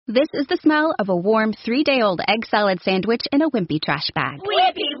This is the smell of a warm 3-day-old egg salad sandwich in a wimpy trash bag.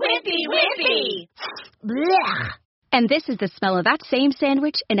 Wimpy, wimpy, wimpy! Blech. And this is the smell of that same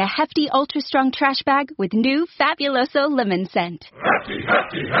sandwich in a hefty, ultra-strong trash bag with new Fabuloso lemon scent. Hefty,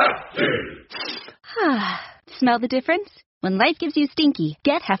 hefty, hefty! Smell the difference? When life gives you stinky,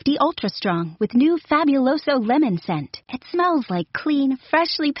 get Hefty Ultra Strong with new Fabuloso lemon scent. It smells like clean,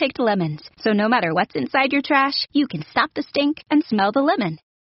 freshly picked lemons. So no matter what's inside your trash, you can stop the stink and smell the lemon.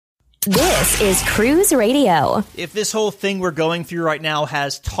 This is Cruise Radio. If this whole thing we're going through right now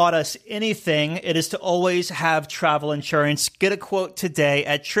has taught us anything, it is to always have travel insurance. Get a quote today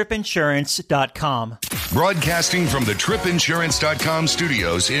at tripinsurance.com. Broadcasting from the tripinsurance.com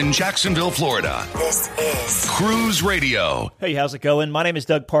studios in Jacksonville, Florida. This is Cruise Radio. Hey, how's it going? My name is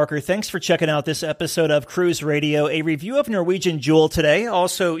Doug Parker. Thanks for checking out this episode of Cruise Radio, a review of Norwegian Jewel today.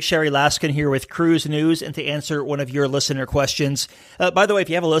 Also, Sherry Laskin here with Cruise News and to answer one of your listener questions. By the way, if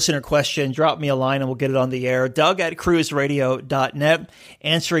you have a listener question, drop me a line and we'll get it on the air. Doug at cruiseradio.net,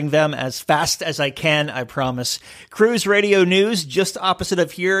 answering them as fast as I can, I promise. Cruise Radio News, just opposite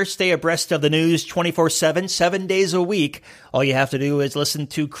of here. Stay abreast of the news 24/7, 7 days a week. All you have to do is listen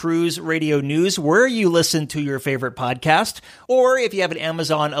to Cruise Radio News where you listen to your favorite podcast. Or if you have an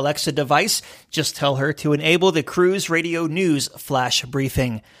Amazon Alexa device, just tell her to enable the Cruise Radio News flash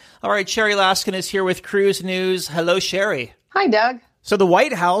briefing. All right, Sherry Laskin is here with Cruise News. Hello, Sherry. Hi, Doug. So the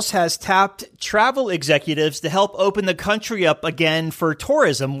White House has tapped travel executives to help open the country up again for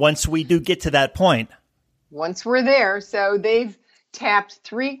tourism once we do get to that point. Once we're there. So they've tapped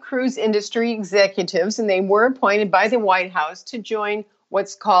 3 cruise industry executives, and they were appointed by the White House to join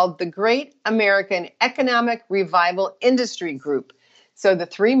what's called the Great American Economic Revival Industry Group. So the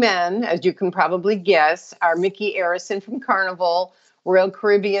 3 men, as you can probably guess, are Mickey Arison from Carnival, Royal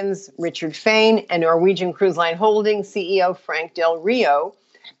Caribbean's Richard Fain, and Norwegian Cruise Line Holdings CEO Frank Del Rio.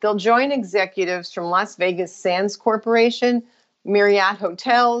 They'll join executives from Las Vegas Sands Corporation, Marriott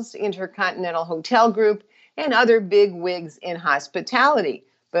Hotels, Intercontinental Hotel Group, and other big wigs in hospitality.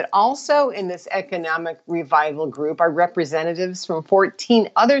 But also in this economic revival group are representatives from 14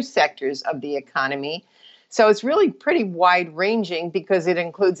 other sectors of the economy. So it's really pretty wide-ranging because it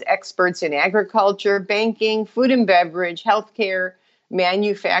includes experts in agriculture, banking, food and beverage, healthcare,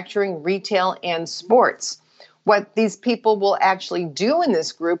 manufacturing, retail, and sports. What these people will actually do in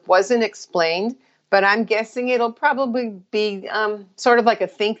this group wasn't explained, but I'm guessing it'll probably be sort of like a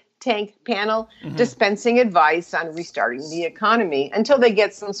think tank panel dispensing advice on restarting the economy until they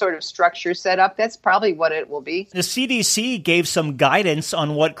get some sort of structure set up. That's probably what it will be. The CDC gave some guidance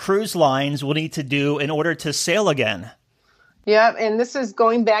on what cruise lines will need to do in order to sail again. Yeah, and this is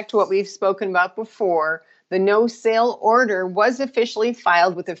going back to what we've spoken about before. The no-sail order was officially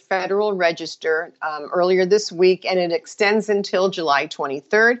filed with the Federal Register earlier this week, and it extends until July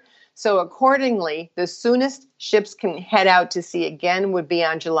 23rd. So accordingly, the soonest ships can head out to sea again would be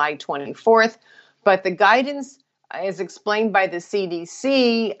on July 24th. But the guidance, as explained by the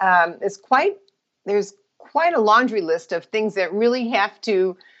CDC, there's quite a laundry list of things that really have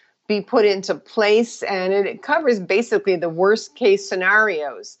to be put into place, and it covers basically the worst case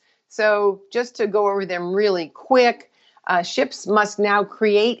scenarios. So just to go over them really quick, ships must now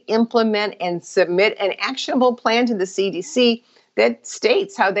create, implement, and submit an actionable plan to the CDC that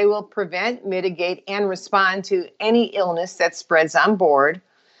states how they will prevent, mitigate, and respond to any illness that spreads on board.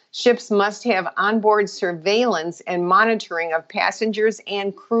 Ships must have onboard surveillance and monitoring of passengers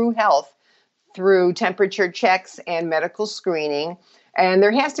and crew health through temperature checks and medical screening. And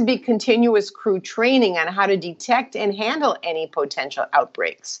there has to be continuous crew training on how to detect and handle any potential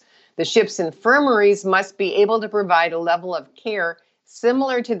outbreaks. The ship's infirmaries must be able to provide a level of care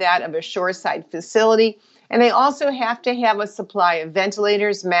similar to that of a shoreside facility. And they also have to have a supply of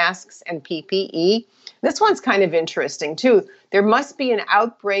ventilators, masks, and PPE. This one's kind of interesting, too. There must be an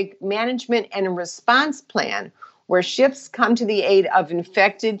outbreak management and response plan where ships come to the aid of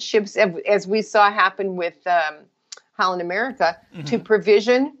infected ships, as we saw happen with Holland America, to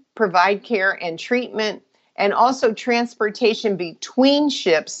provide care and treatment, and also transportation between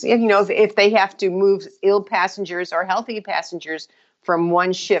ships, if they have to move ill passengers or healthy passengers from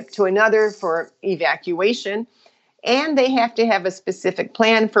one ship to another for evacuation. And they have to have a specific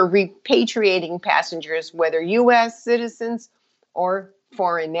plan for repatriating passengers, whether U.S. citizens or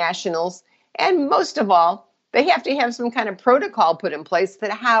foreign nationals. And most of all, they have to have some kind of protocol put in place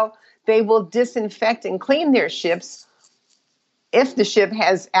that how they will disinfect and clean their ships if the ship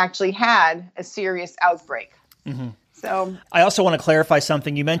has actually had a serious outbreak. So I also want to clarify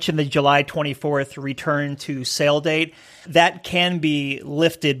something. You mentioned the July 24th return to sale date. That can be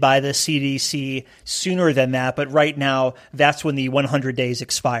lifted by the CDC sooner than that, but right now, that's when the 100 days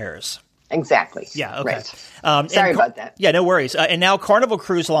expires. exactly. Yeah, okay. Right. Sorry about that. Yeah, no worries. And now Carnival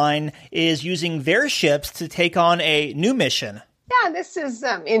Cruise Line is using their ships to take on a new mission. Yeah, this is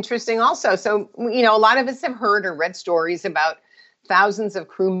interesting also. So, a lot of us have heard or read stories about thousands of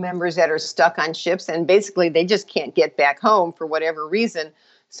crew members that are stuck on ships, and basically they just can't get back home for whatever reason.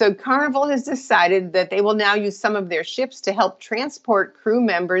 So Carnival has decided that they will now use some of their ships to help transport crew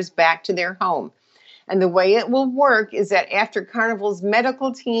members back to their home. And the way it will work is that after Carnival's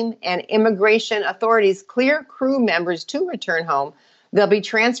medical team and immigration authorities clear crew members to return home, they'll be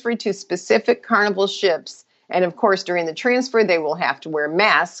transferred to specific Carnival ships. And of course, during the transfer, they will have to wear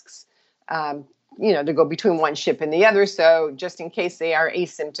masks, to go between one ship and the other. So just in case they are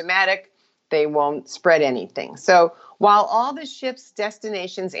asymptomatic, they won't spread anything. So while all the ships'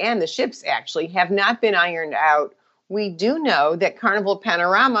 destinations and the ships actually have not been ironed out, we do know that Carnival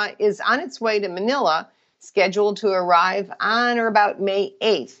Panorama is on its way to Manila, scheduled to arrive on or about May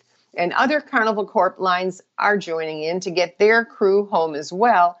 8th. And other Carnival Corp lines are joining in to get their crew home as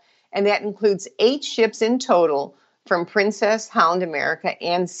well. And that includes 8 ships in total from Princess, Holland America,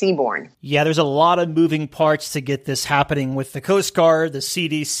 and Seabourn. Yeah, there's a lot of moving parts to get this happening with the Coast Guard, the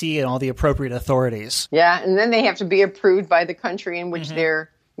CDC, and all the appropriate authorities. Yeah, and then they have to be approved by the country in which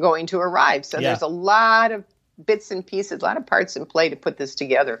they're going to arrive. So there's a lot of bits and pieces, a lot of parts in play to put this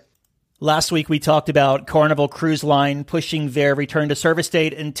together. Last week, we talked about Carnival Cruise Line pushing their return to service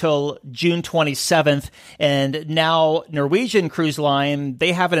date until June 27th. And now Norwegian Cruise Line,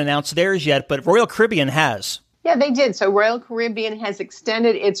 they haven't announced theirs yet, but Royal Caribbean has. Yeah, they did. So Royal Caribbean has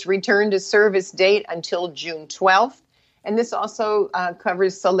extended its return to service date until June 12th. And this also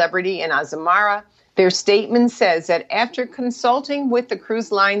covers Celebrity and Azamara. Their statement says that after consulting with the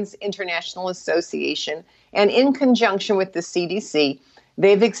Cruise Lines International Association and in conjunction with the CDC,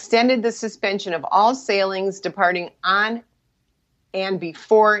 they've extended the suspension of all sailings departing on and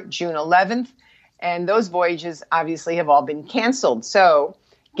before June 11th. And those voyages obviously have all been canceled. So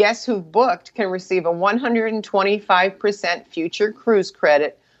guests who've booked can receive a 125% future cruise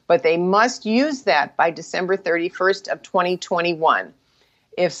credit, but they must use that by December 31st of 2021.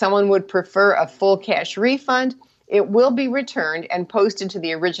 If someone would prefer a full cash refund, it will be returned and posted to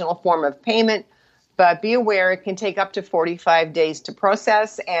the original form of payment. But be aware, it can take up to 45 days to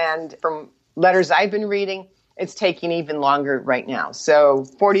process. And from letters I've been reading, it's taking even longer right now. So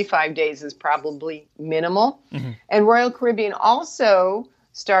 45 days is probably minimal. Mm-hmm. And Royal Caribbean also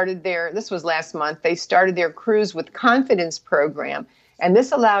started this was last month, they started their Cruise with Confidence program. And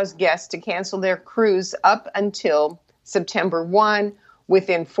this allows guests to cancel their cruise up until September 1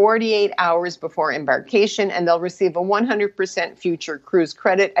 within 48 hours before embarkation, and they'll receive a 100% future cruise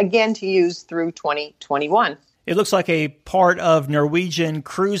credit, again to use through 2021. It looks like a part of Norwegian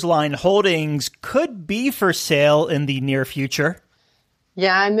Cruise Line Holdings could be for sale in the near future.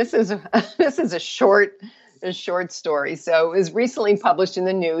 Yeah, and this is a short story. So it was recently published in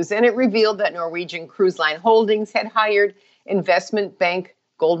the news, and it revealed that Norwegian Cruise Line Holdings had hired investment bank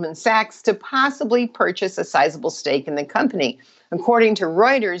Goldman Sachs to possibly purchase a sizable stake in the company. According to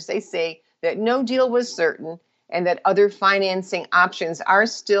Reuters, they say that no deal was certain and that other financing options are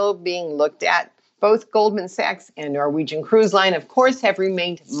still being looked at. Both Goldman Sachs and Norwegian Cruise Line, of course, have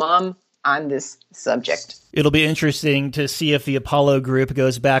remained mum on this subject. It'll be interesting to see if the Apollo Group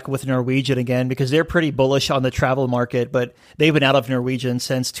goes back with Norwegian again, because they're pretty bullish on the travel market, but they've been out of Norwegian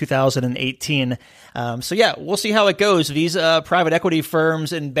since 2018. So yeah, we'll see how it goes. These private equity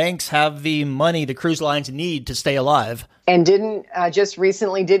firms and banks have the money the cruise lines need to stay alive. And didn't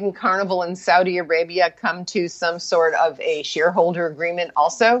Carnival in Saudi Arabia come to some sort of a shareholder agreement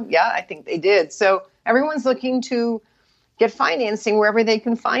also? Yeah, I think they did. So everyone's looking to get financing wherever they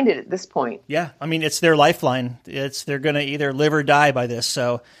can find it at this point. Yeah, I mean, it's their lifeline. They're going to either live or die by this,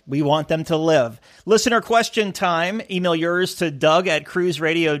 so we want them to live. Listener question time. Email yours to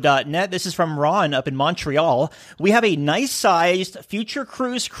doug@cruiseradio.net. This is from Ron up in Montreal. We have a nice-sized future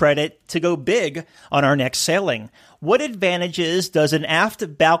cruise credit to go big on our next sailing. What advantages does an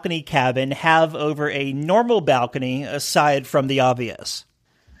aft balcony cabin have over a normal balcony aside from the obvious?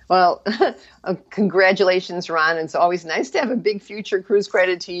 Well, congratulations, Ron. It's always nice to have a big future cruise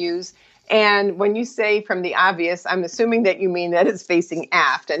credit to use. And when you say from the obvious, I'm assuming that you mean that it's facing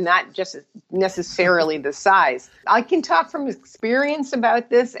aft and not just necessarily the size. I can talk from experience about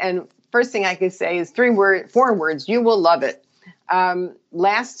this. And first thing I could say is 4 words. You will love it.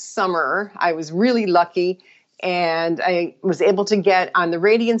 Last summer, I was really lucky, and I was able to get on the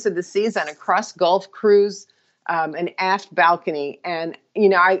Radiance of the Seas on a cross-Gulf cruise an aft balcony. And,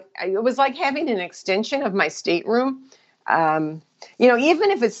 it was like having an extension of my stateroom. Even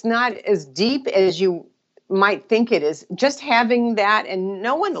if it's not as deep as you might think it is, just having that and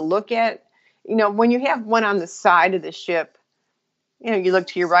no one to look at, when you have one on the side of the ship, you look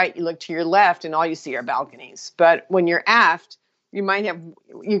to your right, you look to your left, and all you see are balconies. But when you're aft,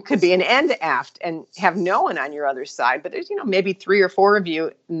 you could be an end aft and have no one on your other side. But there's, maybe 3 or 4 of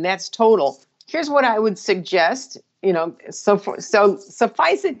you, and that's total. Here's what I would suggest, so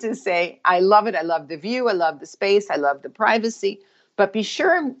suffice it to say, I love it. I love the view. I love the space. I love the privacy. But be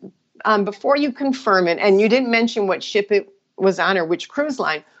sure before you confirm it, and you didn't mention what ship it was on or which cruise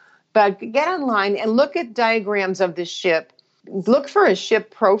line, but get online and look at diagrams of the ship. Look for a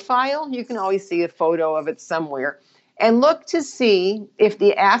ship profile. You can always see a photo of it somewhere. And look to see if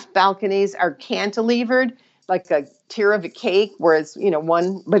the aft balconies are cantilevered, like a tier of a cake, whereas,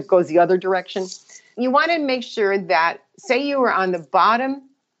 one but goes the other direction. You want to make sure that, say you were on the bottom,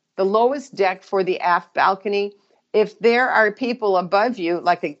 the lowest deck for the aft balcony, if there are people above you,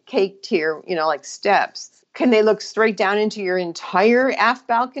 like a cake tier, like steps, can they look straight down into your entire aft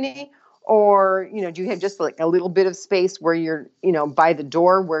balcony? Or, do you have just like a little bit of space where you're, by the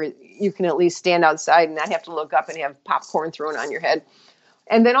door where you can at least stand outside and not have to look up and have popcorn thrown on your head?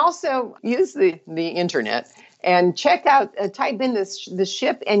 And then also use the internet and check out, type in the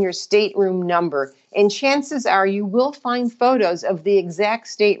ship and your stateroom number. And chances are you will find photos of the exact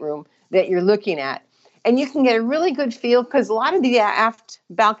stateroom that you're looking at. And you can get a really good feel because a lot of the aft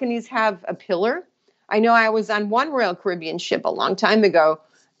balconies have a pillar. I know I was on one Royal Caribbean ship a long time ago.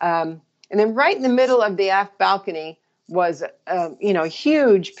 And then right in the middle of the aft balcony was, a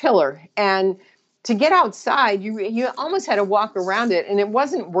huge pillar. And to get outside, you almost had to walk around it, and it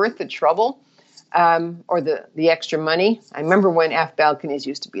wasn't worth the trouble or the extra money. I remember when aft balconies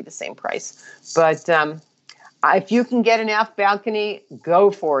used to be the same price. But if you can get an aft balcony,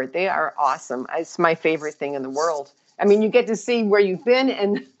 go for it. They are awesome. It's my favorite thing in the world. I mean, you get to see where you've been,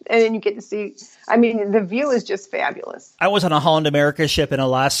 and then you get to see, the view is just fabulous. I was on a Holland America ship in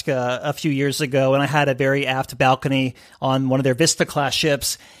Alaska a few years ago, and I had a very aft balcony on one of their Vista-class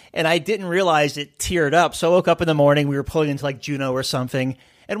ships, and I didn't realize it tiered up. So I woke up in the morning, we were pulling into like Juneau or something,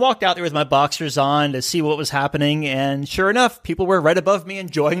 and walked out there with my boxers on to see what was happening, and sure enough, people were right above me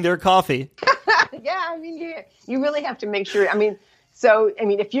enjoying their coffee. Yeah, you really have to make sure.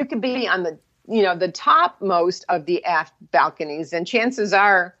 If you could be on the topmost of the aft balconies, then chances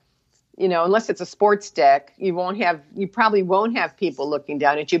are, unless it's a sports deck, you probably won't have people looking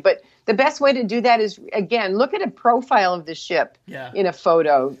down at you. But the best way to do that is, again, look at a profile of the ship in a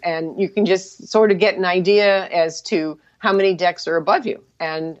photo, and you can just sort of get an idea as to how many decks are above you.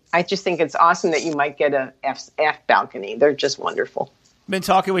 And I just think it's awesome that you might get a aft balcony. They're just wonderful. Been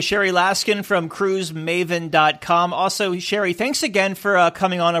talking with Sherry Laskin from cruisemaven.com. Also, Sherry, thanks again for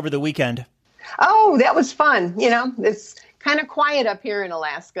coming on over the weekend. Oh, that was fun. It's kind of quiet up here in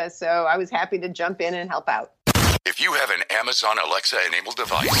Alaska, so I was happy to jump in and help out. If you have an Amazon Alexa-enabled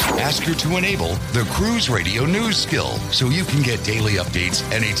device, ask her to enable the Cruise Radio News skill so you can get daily updates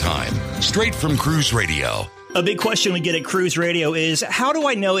anytime, straight from Cruise Radio. A big question we get at Cruise Radio is, how do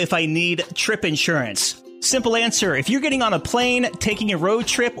I know if I need trip insurance? Simple answer. If you're getting on a plane, taking a road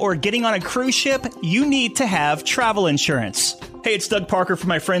trip, or getting on a cruise ship, you need to have travel insurance. Hey, it's Doug Parker from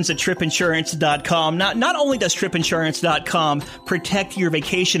my friends at tripinsurance.com. Not only does tripinsurance.com protect your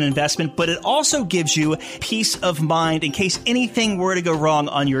vacation investment, but it also gives you peace of mind in case anything were to go wrong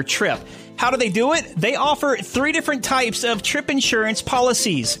on your trip. How do they do it? They offer 3 different types of trip insurance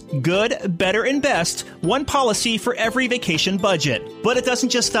policies. Good, better, and best. One policy for every vacation budget. But it doesn't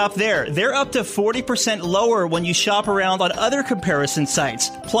just stop there. They're up to 40% lower when you shop around on other comparison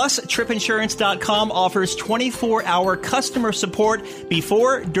sites. Plus, tripinsurance.com offers 24-hour customer support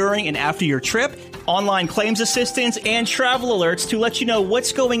before, during, and after your trip, online claims assistance, and travel alerts to let you know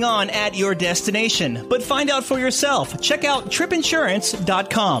what's going on at your destination. But find out for yourself. Check out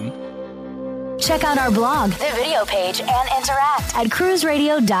tripinsurance.com. Check out our blog, the video page, and interact at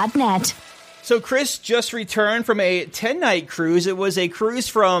cruiseradio.net. So Chris just returned from a 10-night cruise. It was a cruise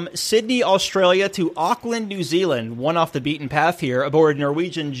from Sydney, Australia to Auckland, New Zealand. One off the beaten path here aboard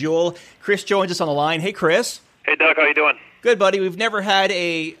Norwegian Jewel. Chris joins us on the line. Hey, Chris. Hey, Doug. How you doing? Good, buddy. We've never had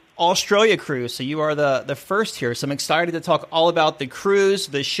a Australia cruise, so you are the first here. So I'm excited to talk all about the cruise,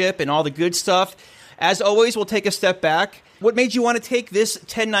 the ship, and all the good stuff. As always, we'll take a step back. What made you want to take this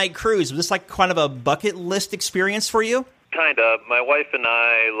 10-night cruise? Was this like kind of a bucket list experience for you? Kind of. My wife and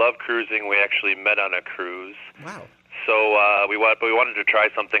I love cruising. We actually met on a cruise. Wow. So we wanted to try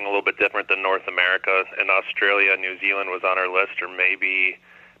something a little bit different than North America. And Australia, New Zealand was on our list, or maybe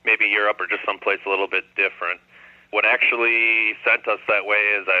Europe, or just someplace a little bit different. What actually sent us that way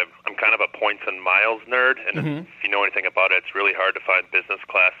is I'm kind of a points and miles nerd, and if you know anything about it, it's really hard to find business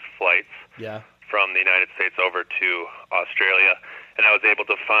class flights from the United States over to Australia. And I was able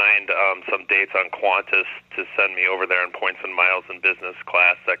to find some dates on Qantas to send me over there in points and miles in business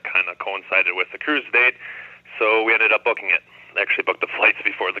class that kind of coincided with the cruise date. So we ended up booking it. Actually booked the flights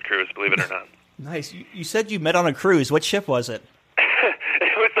before the cruise, believe it or not. Nice. You said you met on a cruise. What ship was it?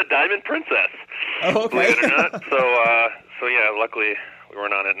 It was the Diamond Princess. Oh, okay. Believe it or not. So yeah, luckily we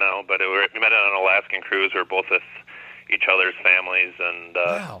weren't on it now, but we met on an Alaskan cruise. We were both with each other's families, and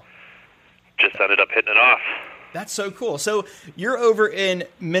just ended up hitting it off. That's so cool. So you're over in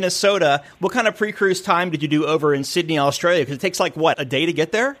Minnesota. What kind of pre-cruise time did you do over in Sydney, Australia? Because it takes a day to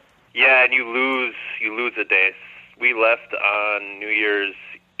get there? Yeah, and you lose a day. We left on New Year's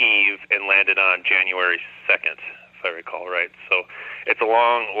Eve and landed on January 2nd, if I recall right. So it's a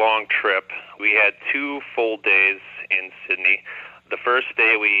long trip. We had 2 full days in Sydney. The first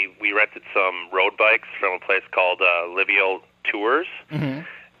day we rented some road bikes from a place called Livial Tours. Mm-hmm.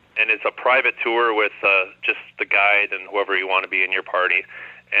 And it's a private tour with just the guide and whoever you want to be in your party.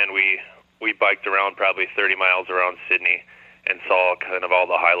 And we biked around probably 30 miles around Sydney and saw kind of all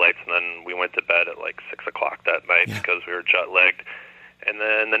the highlights. And then we went to bed at 6 o'clock that night because we were jet-lagged. And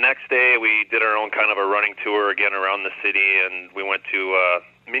then the next day we did our own kind of a running tour again around the city. And we went to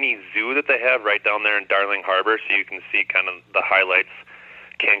a mini zoo that they have right down there in Darling Harbor. So you can see kind of the highlights,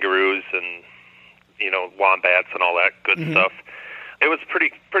 kangaroos and, wombats and all that good stuff. It was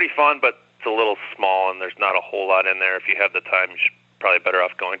pretty fun, but it's a little small, and there's not a whole lot in there. If you have the time, you should probably better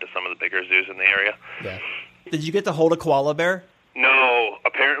off going to some of the bigger zoos in the area. Yeah. Did you get to hold a koala bear? No.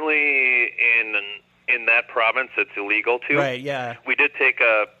 Apparently, in that province, it's illegal to. Right. Yeah. We did take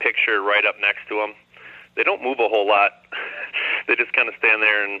a picture right up next to them. They don't move a whole lot. They just kind of stand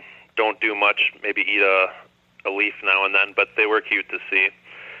there and don't do much. Maybe eat a leaf now and then, but they were cute to see.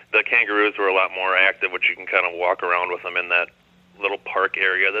 The kangaroos were a lot more active, which you can kind of walk around with them in that little park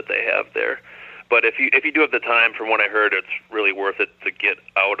area that they have there. But if you do have the time, from what I heard, it's really worth it to get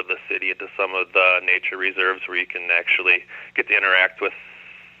out of the city into some of the nature reserves where you can actually get to interact with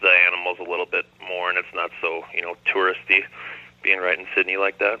the animals a little bit more, and it's not so touristy being right in Sydney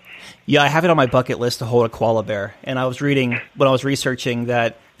like that. Yeah, I have it on my bucket list to hold a koala bear, and I was reading when I was researching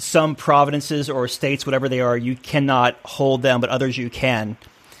that some provinces or states, whatever they are, you cannot hold them, but others you can.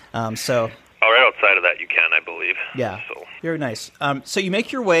 Right outside of that, you can, I believe. Yeah, so. Very nice. So you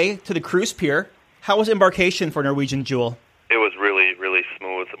make your way to the cruise pier. How was embarkation for Norwegian Jewel? It was really, really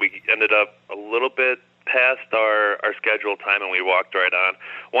smooth. We ended up a little bit past our scheduled time, and we walked right on.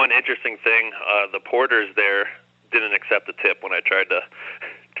 One interesting thing, the porters there didn't accept the tip when I tried to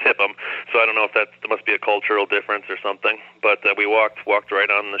tip them, so I don't know if there must be a cultural difference or something, but we walked right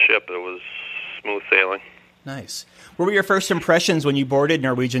on the ship. It was smooth sailing. Nice. What were your first impressions when you boarded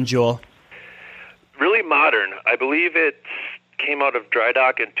Norwegian Jewel? Really modern. I believe it came out of dry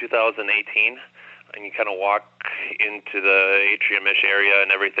dock in 2018, and you kind of walk into the atrium-ish area,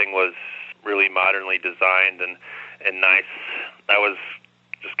 and everything was really modernly designed and nice. I was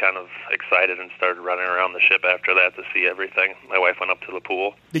just kind of excited and started running around the ship after that to see everything. My wife went up to the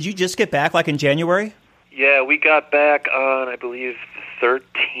pool. Did you just get back in January? Yeah, we got back on, I believe, the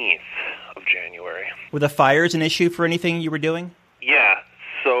 13th of January. Were the fires an issue for anything you were doing? Yeah,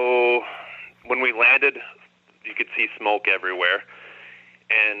 so when we landed, you could see smoke everywhere.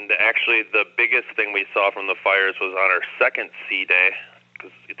 And actually, the biggest thing we saw from the fires was on our second sea day,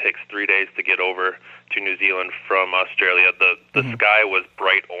 because it takes 3 days to get over to New Zealand from Australia. The sky was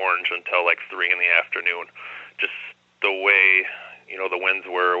bright orange until 3 in the afternoon. Just the way the winds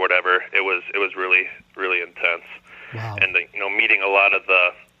were or whatever, it was really, really intense. Wow. And meeting a lot of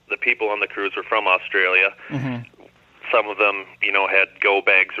the people on the cruise were from Australia. Mm-hmm. Some of them, had go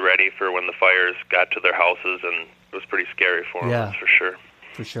bags ready for when the fires got to their houses, and it was pretty scary for them, that's for sure.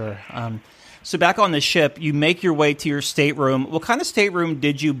 For sure. So back on the ship, you make your way to your stateroom. What kind of stateroom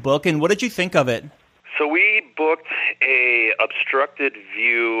did you book, and what did you think of it? So we booked a obstructed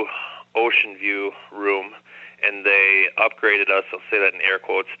view, ocean view room, and they upgraded us, I'll say that in air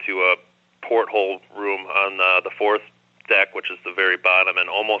quotes, to a porthole room on the fourth deck, which is the very bottom, and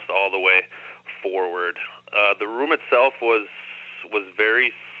almost all the way forward. The room itself was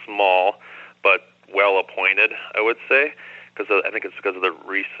very small, but well appointed, I would say, because I think it's because of the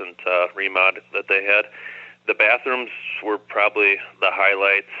recent remod that they had. The bathrooms were probably the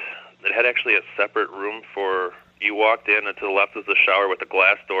highlights. It had actually a separate room for you walked in, and to the left was the shower with a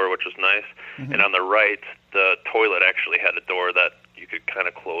glass door, which was nice. Mm-hmm. And on the right, the toilet actually had a door that you could kind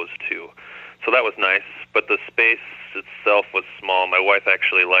of close too. So that was nice, but the space itself was small. My wife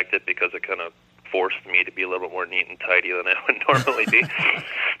actually liked it because it kind of forced me to be a little bit more neat and tidy than I would normally be.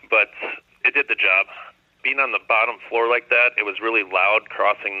 But it did the job. Being on the bottom floor like that, it was really loud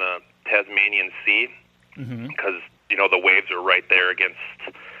crossing the Tasmanian Sea because, the waves are right there against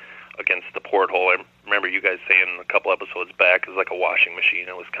the porthole. I remember you guys saying a couple episodes back, it was like a washing machine.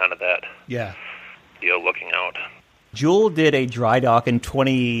 It was kind of that deal looking out. Jewel did a dry dock in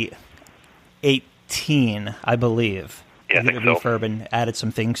 2018, I believe. Yeah, I think so. Refurb and added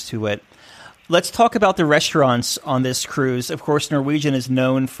some things to it. Let's talk about the restaurants on this cruise. Of course, Norwegian is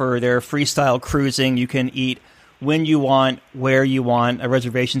known for their freestyle cruising. You can eat when you want, where you want. A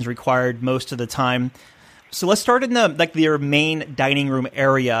reservation's required most of the time. So let's start in their main dining room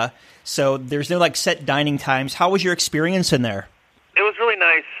area. So there's no set dining times. How was your experience in there? It was really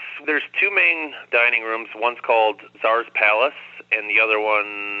nice. There's two main dining rooms. One's called Tsar's Palace, and the other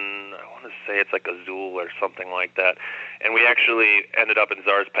one, I want to say it's like Azul or something like that. And we actually ended up in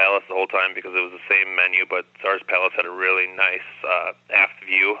Tsar's Palace the whole time because it was the same menu, but Tsar's Palace had a really nice aft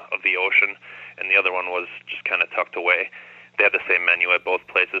view of the ocean, and the other one was just kind of tucked away. They had the same menu at both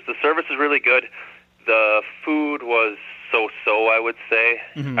places. The service is really good. The food was so-so, I would say.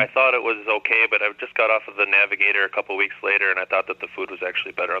 I thought it was okay, but I just got off of the Navigator a couple weeks later, and I thought that the food was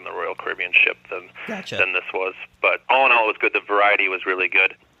actually better on the Royal Caribbean ship than this was. But all in all, it was good. The variety was really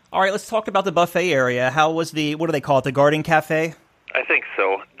good. All right, let's talk about the buffet area. How was what do they call it, the Garden Cafe? I think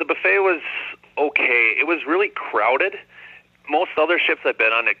so. The buffet was okay. It was really crowded. Most other ships I've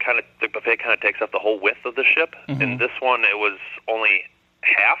been on, the buffet kind of takes up the whole width of the ship. In this one, it was only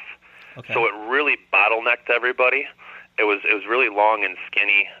half. Okay. So it really bottlenecked everybody. It was really long and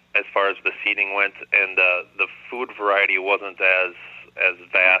skinny as far as the seating went, and the food variety wasn't as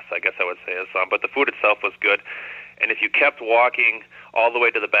vast, I guess I would say, as some. But the food itself was good. And if you kept walking all the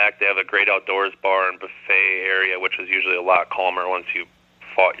way to the back, they have a great outdoors bar and buffet area, which is usually a lot calmer once you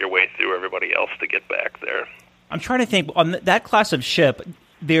fought your way through everybody else to get back there. I'm trying to think. On that class of ship,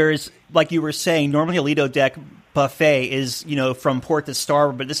 there's, like you were saying, normally a Lido deck buffet is, from port to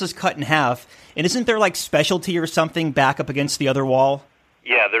starboard, but this is cut in half. And isn't there specialty or something back up against the other wall?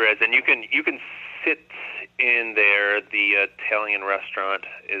 Yeah, there is, and you can sit in there. The Italian restaurant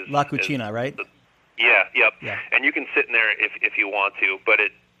is La Cucina, right? Yeah. And you can sit in there if you want to, but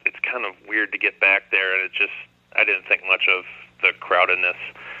it's kind of weird to get back there, and I didn't think much of the crowdedness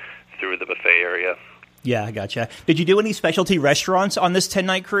through the buffet area. Yeah, I gotcha. Did you do any specialty restaurants on this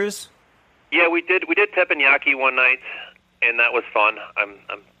 10-night cruise? Yeah, we did. We did teppanyaki one night, and that was fun.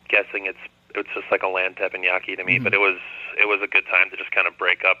 I'm guessing it's just like a land teppanyaki to me, but it was a good time to just kind of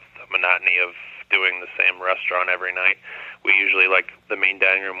break up the monotony of doing the same restaurant every night. We usually like the main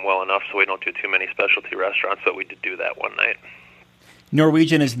dining room well enough, so we don't do too many specialty restaurants, but we did do that one night.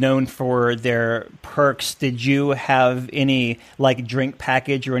 Norwegian is known for their perks. Did you have any drink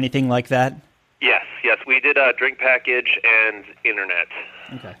package or anything like that? Yes, we did a drink package and internet.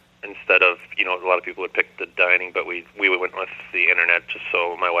 Okay. Instead of, a lot of people would pick the dining, but we went with the internet just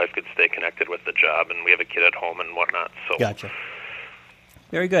so my wife could stay connected with the job, and we have a kid at home and whatnot. So. Gotcha.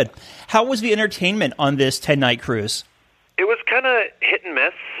 Very good. How was the entertainment on this 10-night cruise? It was kind of hit and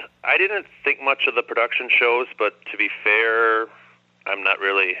miss. I didn't think much of the production shows, but to be fair, I'm not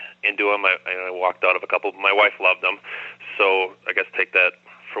really into them. I walked out of a couple. My wife loved them, so I guess take that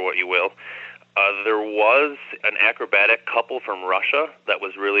for what you will. There was an acrobatic couple from Russia that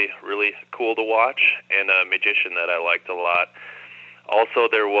was really, really cool to watch, and a magician that I liked a lot. Also,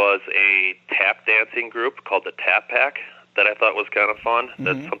 there was a tap dancing group called the Tap Pack that I thought was kind of fun.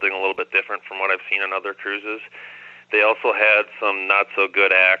 That's something a little bit different from what I've seen on other cruises. They also had some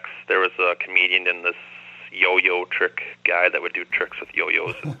not-so-good acts. There was a comedian and this yo-yo trick guy that would do tricks with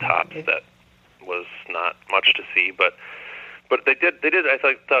yo-yos and tops that was not much to see, but they did. I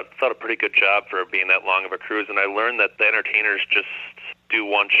thought a pretty good job for being that long of a cruise, and I learned that the entertainers just do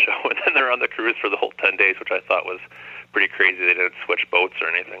one show and then they're on the cruise for the whole 10 days, which I thought was pretty crazy. They didn't switch boats or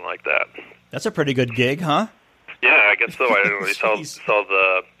anything like that. That's a pretty good gig, huh? Yeah, I guess so. I really saw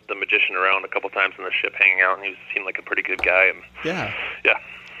the magician around a couple times on the ship hanging out, and he seemed like a pretty good guy. And yeah.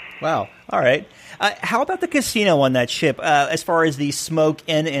 Wow. All right. How about the casino on that ship, as far as the smoke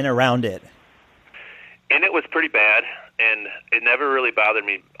in and around it? And it was pretty bad, and it never really bothered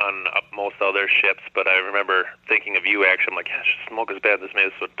me on most other ships, but I remember thinking of you, actually. I'm like, gosh, smoke is bad. This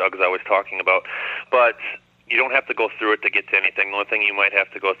is what Doug's always talking about. But you don't have to go through it to get to anything. The only thing you might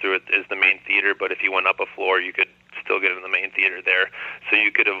have to go through it is the main theater, but if you went up a floor, you could still get in the main theater there. So you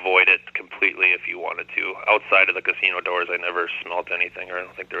could avoid it completely if you wanted to. Outside of the casino doors, I never smelled anything, or I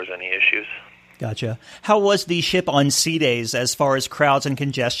don't think there was any issues. Gotcha. How was the ship on sea days as far as crowds and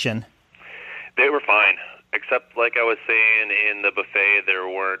congestion? They were fine. except like I was saying, in the buffet there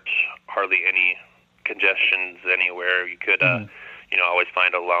weren't hardly any congestions anywhere. You could, always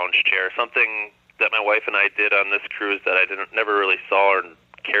find a lounge chair. Something that my wife and I did on this cruise that I never really saw or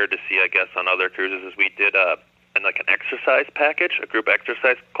cared to see, I guess, on other cruises is we did an exercise package, a group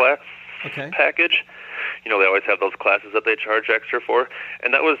exercise class package. They always have those classes that they charge extra for,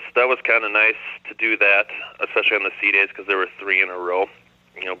 and that was kind of nice to do that, especially on the sea days because there were 3 in a row.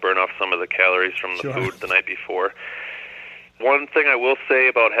 Burn off some of the calories from the food the night before. One thing I will say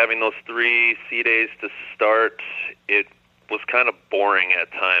about having those 3 sea days to start, it was kind of boring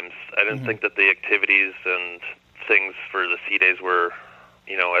at times. I didn't think that the activities and things for the sea days were,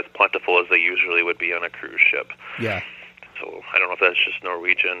 as plentiful as they usually would be on a cruise ship. Yeah. So I don't know if that's just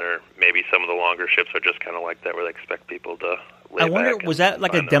Norwegian or maybe some of the longer ships are just kind of like that where they expect people to lay I wonder, back. was that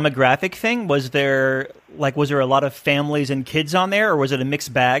like a demographic thing? Was there a lot of families and kids on there, or was it a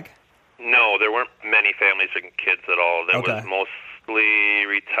mixed bag? No, there weren't many families and kids at all. There was mostly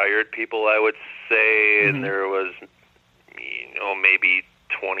retired people, I would say, and there was, maybe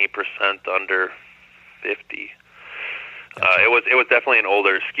 20% under 50. Gotcha. It was definitely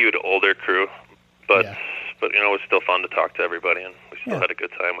an skewed older crew, but it was still fun to talk to everybody, and we still had a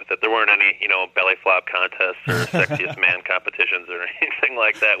good time with it. There weren't any, belly flop contests or sexiest man competitions or anything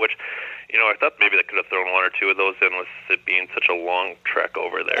like that, which, I thought maybe they could have thrown 1 or 2 of those in with it being such a long trek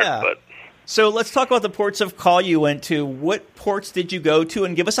over there. Yeah. But so let's talk about the ports of call you went to. What ports did you go to,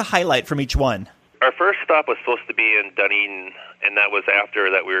 and give us a highlight from each one? Our first stop was supposed to be in Dunedin, and that was after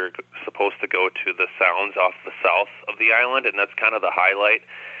that we were supposed to go to the Sounds off the south of the island, and that's kind of the highlight.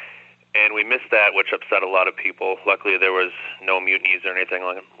 And we missed that, which upset a lot of people. Luckily, there was no mutinies or anything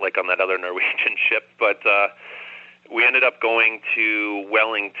like on that other Norwegian ship. But we ended up going to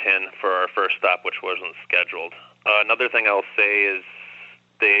Wellington for our first stop, which wasn't scheduled. Another thing I'll say is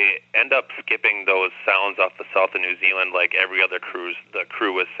they end up skipping those Sounds off the south of New Zealand like every other cruise the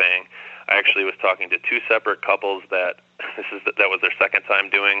crew was saying. I actually was talking to 2 separate couples that was their second time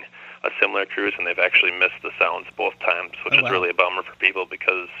doing a similar cruise, and they've actually missed the Sounds both times, which is really a bummer for people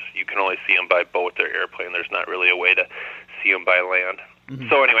because you can only see them by boat or airplane. There's not really a way to see them by land.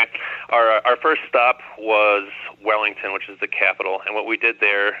 So anyway, our first stop was Wellington, which is the capital, and what we did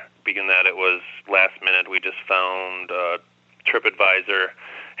there, being that it was last minute, we just found a TripAdvisor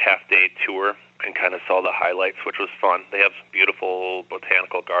half-day tour and kind of saw the highlights, which was fun. They have some beautiful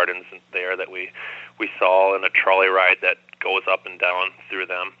botanical gardens there that we saw, and a trolley ride that goes up and down through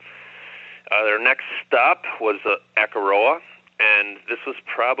them. Their next stop was Akaroa, and this was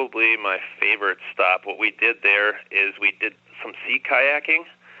probably my favorite stop. What we did there is we did some sea kayaking.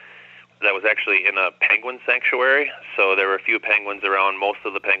 That was actually in a penguin sanctuary, so there were a few penguins around. Most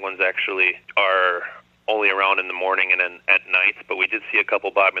of the penguins actually are only around in the morning and then at night, but we did see a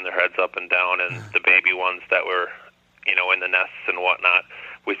couple bobbing their heads up and down, and the baby ones that were, in the nests and whatnot.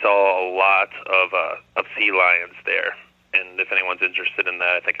 We saw a lot of sea lions there, and if anyone's interested in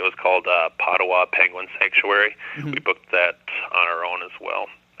that, I think it was called Padawa Penguin Sanctuary. We booked that on our own as well.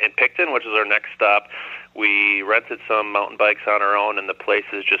 In Picton, which is our next stop, we rented some mountain bikes on our own, and the place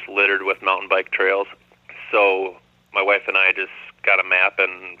is just littered with mountain bike trails. So my wife and I just got a map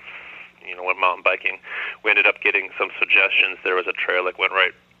and went mountain biking. We ended up getting some suggestions. There was a trail that went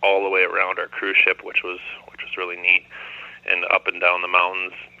right all the way around our cruise ship, which was really neat, and up and down the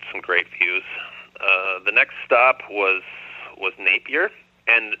mountains, some great views. The next stop was Napier,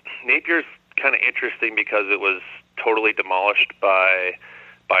 and Napier's kind of interesting because it was totally demolished by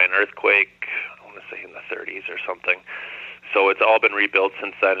an earthquake, I want to say in the 30s or something. So it's all been rebuilt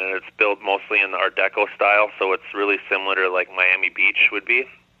since then, and it's built mostly in the Art Deco style, so it's really similar to like Miami Beach would be.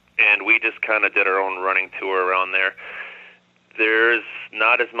 And we just kind of did our own running tour around there. There's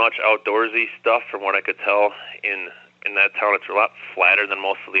not as much outdoorsy stuff from what I could tell in that town. It's a lot flatter than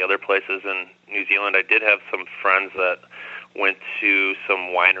most of the other places in New Zealand. I did have some friends that went to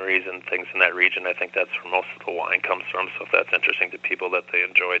some wineries and things in that region. I think that's where most of the wine comes from, so if that's interesting to people, that they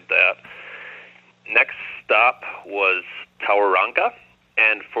enjoyed that. Next stop was Tauranga,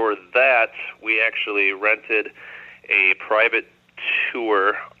 and for that, we actually rented a private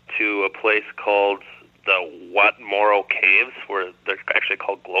tour to a place called the Watmoro Caves, where they're actually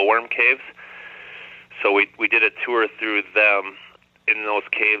called glowworm caves. So we did a tour through them. In those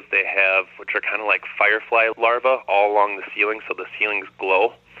caves they have, which are kind of like firefly larvae all along the ceiling, so the ceilings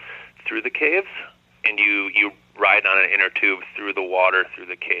glow through the caves, and you ride on an inner tube through the water through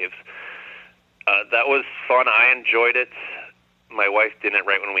the caves. That was fun. I enjoyed it. My wife didn't.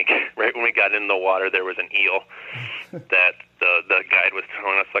 Right when we got in the water, there was an eel that the guide was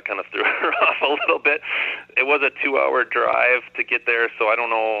throwing us. That kind of threw her off a little bit. It was a 2-hour drive to get there, so I don't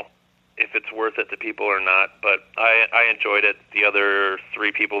know if it's worth it to people or not, but I enjoyed it. The other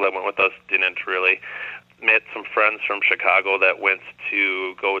 3 people that went with us didn't really. Met some friends from Chicago that went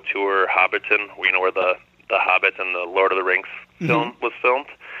to go tour Hobbiton, where the Hobbit and the Lord of the Rings film was filmed,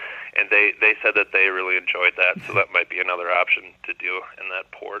 and they said that they really enjoyed that, so that might be another option to do in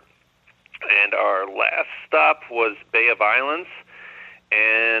that port. And our last stop was Bay of Islands,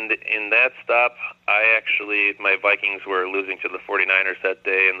 and in that stop, my Vikings were losing to the 49ers that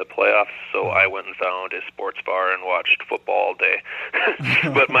day in the playoffs, so I went and found a sports bar and watched football all day.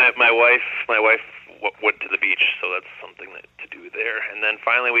 But my wife went to the beach, so that's something to do there. And then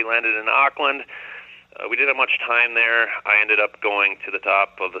finally we landed in Auckland. We didn't have much time there. I ended up going to the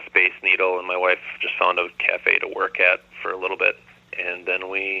top of the Space Needle, and my wife just found a cafe to work at for a little bit. And then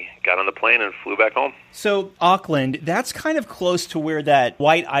we got on the plane and flew back home. So Auckland, that's kind of close to where that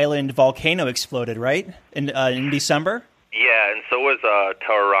White Island volcano exploded, right? In December? Yeah, and so was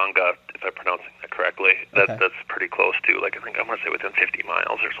Tauranga, if I'm pronouncing that correctly. That's pretty close, too. I think I'm going to say within 50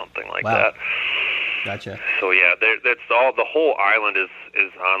 miles or something like that. Gotcha. So, yeah, the whole island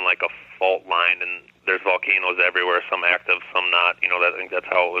is on a fault line, and there's volcanoes everywhere, some active, some not. I think that's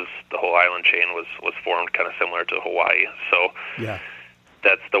how the whole island chain was formed, kind of similar to Hawaii. So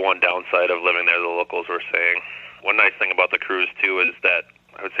that's the one downside of living there, the locals were saying. One nice thing about the cruise, too, is that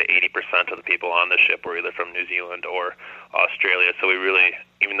I would say 80% of the people on the ship were either from New Zealand or Australia. So we really,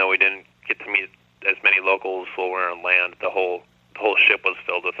 even though we didn't get to meet as many locals while we were on land, the whole ship was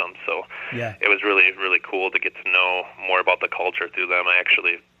filled with them. So it was really, really cool to get to know more about the culture through them. I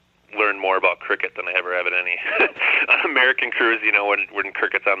actually learned more about cricket than I ever have at any American cruise. When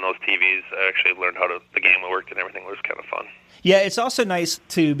cricket's on those TVs, I actually learned how the game worked and everything. It was kind of fun. Yeah, it's also nice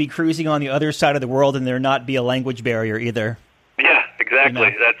to be cruising on the other side of the world and there not be a language barrier either. Yeah,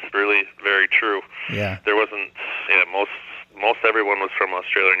 exactly. That's really very true. Yeah. There wasn't, most everyone was from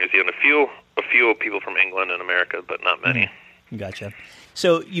Australia and New Zealand. A few people from England and America, but not many. Gotcha.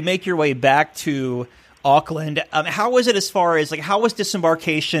 So you make your way back to Auckland. How was it as far as, how was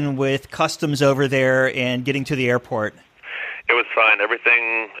disembarkation with customs over there and getting to the airport? It was fine.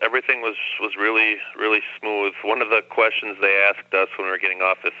 Everything was really, really smooth. One of the questions they asked us when we were getting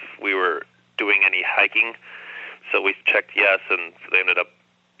off if we were doing any hiking. So we checked yes, and they ended up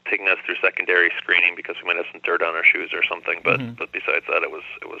taking us through secondary screening because we might have some dirt on our shoes or something. But besides that, it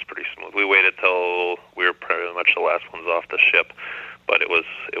was pretty smooth. We waited till we were pretty much the last ones off the ship, but it was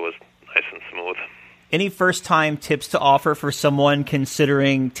nice and smooth. Any first-time tips to offer for someone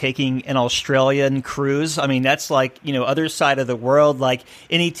considering taking an Australian cruise? I mean, that's other side of the world.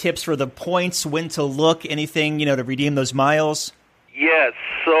 Any tips for the points, when to look, anything, to redeem those miles? Yes.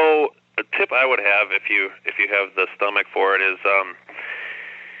 So a tip I would have if you have the stomach for it is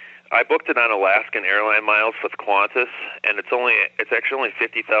I booked it on Alaskan Airline miles with Qantas, and it's actually only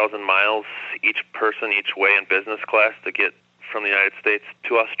 50,000 miles each person each way in business class to get from the United States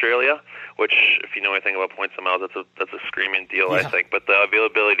to Australia, which, if you know anything about points and miles, that's a screaming deal, I think. But the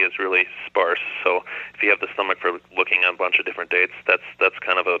availability is really sparse. So if you have the stomach for looking at a bunch of different dates, that's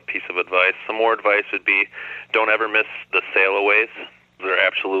kind of a piece of advice. Some more advice would be don't ever miss the sail-aways. They're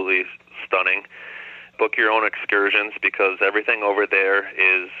absolutely stunning. Book your own excursions because everything over there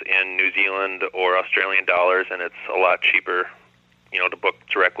is in New Zealand or Australian dollars, and it's a lot cheaper, to book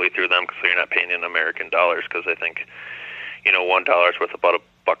directly through them so you're not paying in American dollars because I think $1 is worth about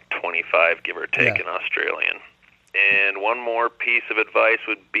 $1.25, give or take, in Australian. And one more piece of advice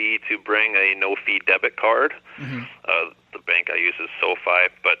would be to bring a no-fee debit card. The bank I use is SoFi,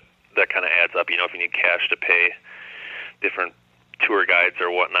 but that kind of adds up. If you need cash to pay different tour guides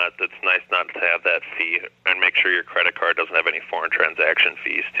or whatnot, it's nice not to have that fee. And make sure your credit card doesn't have any foreign transaction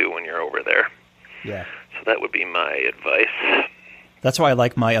fees, too, when you're over there. Yeah. So that would be my advice. That's why I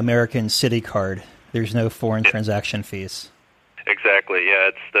like my American City card. There's no foreign transaction fees. Exactly.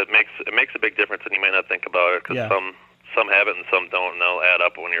 Yeah, it makes a big difference, and you might not think about it because some have it and some don't, and they'll add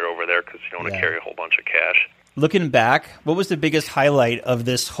up when you're over there because you don't want to carry a whole bunch of cash. Looking back, what was the biggest highlight of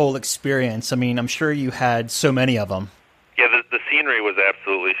this whole experience? I mean, I'm sure you had so many of them. Yeah, the scenery was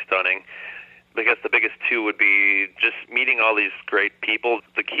absolutely stunning. I guess the biggest two would be just meeting all these great people.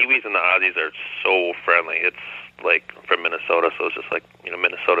 The Kiwis and the Aussies are so friendly. It's from Minnesota, so it's just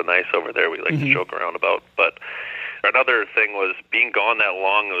Minnesota nice over there. We like to joke around about. But another thing was being gone that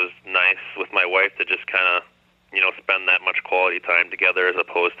long. It was nice with my wife to just kind of, spend that much quality time together as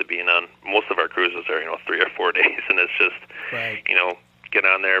opposed to being on most of our cruises are, 3 or 4 days, and it's just, get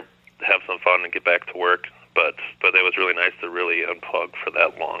on there, have some fun, and get back to work. But it was really nice to really unplug for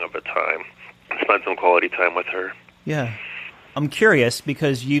that long of a time and spend some quality time with her. Yeah. I'm curious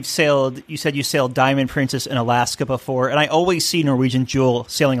because you said you sailed Diamond Princess in Alaska before, and I always see Norwegian Jewel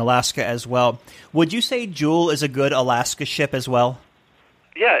sailing Alaska as well. Would you say Jewel is a good Alaska ship as well?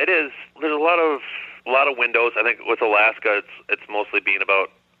 Yeah, it is. There's a lot of windows. I think with Alaska, it's mostly being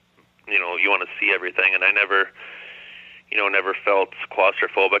about, you want to see everything, and I never felt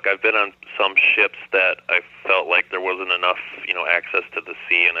claustrophobic. I've been on some ships that I felt like there wasn't enough, access to the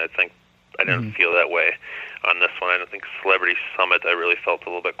sea, and I think I didn't feel that way on this one. I don't think Celebrity Summit, I really felt a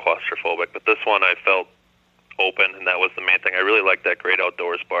little bit claustrophobic, but this one I felt open, and that was the main thing. I really liked that great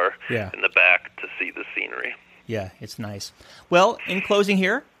outdoors bar in the back to see the scenery. Yeah, it's nice. Well, in closing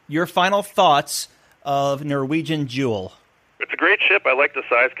here, your final thoughts of Norwegian Jewel. It's a great ship. I like the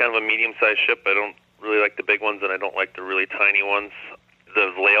size, kind of a medium-sized ship. I don't really like the big ones, and I don't like the really tiny ones.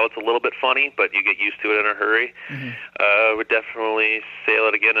 The layout's a little bit funny, but you get used to it in a hurry. I would definitely sail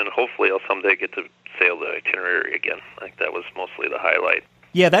it again, and hopefully I'll someday get to sail the itinerary again. I think that was mostly the highlight.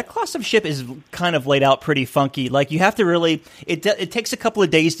 Yeah, that class of ship is kind of laid out pretty funky. Like, you have to really... It takes a couple of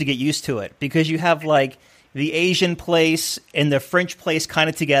days to get used to it, because you have, like, the Asian place and the French place kind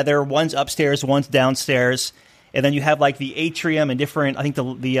of together. One's upstairs, one's downstairs. And then you have, like, the atrium and different, I think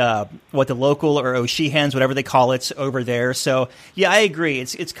the local or Oshihans, whatever they call it's over there. So, yeah, I agree.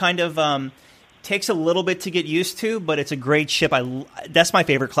 It's kind of takes a little bit to get used to, but it's a great ship. That's my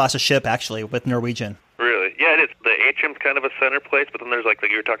favorite class of ship, actually, with Norwegian. Really? Yeah, it is. The atrium's kind of a center place, but then there's, like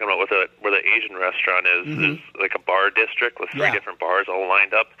you were talking about where the Asian restaurant is, is like a bar district with three different bars all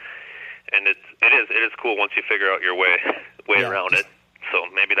lined up. And it is cool once you figure out your way around it. So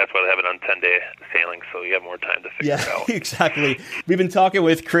maybe that's why they have it on 10-day sailing, so you have more time to figure it out. Exactly. We've been talking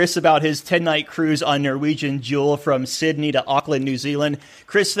with Chris about his 10-night cruise on Norwegian Jewel from Sydney to Auckland, New Zealand.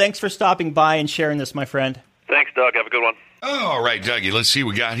 Chris, thanks for stopping by and sharing this, my friend. Thanks, Doug. Have a good one. All right, Dougie, let's see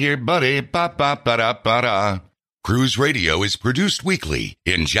what we got here, buddy. Ba-ba-ba-da-ba-da. Cruise Radio is produced weekly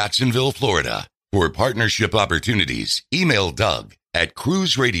in Jacksonville, Florida. For partnership opportunities, email Doug at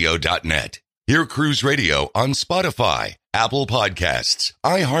cruiseradio.net. Hear Cruise Radio on Spotify, Apple Podcasts,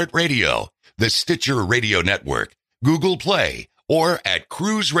 iHeartRadio, the Stitcher Radio Network, Google Play, or at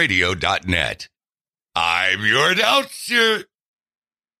cruiseradio.net. I'm your announcer,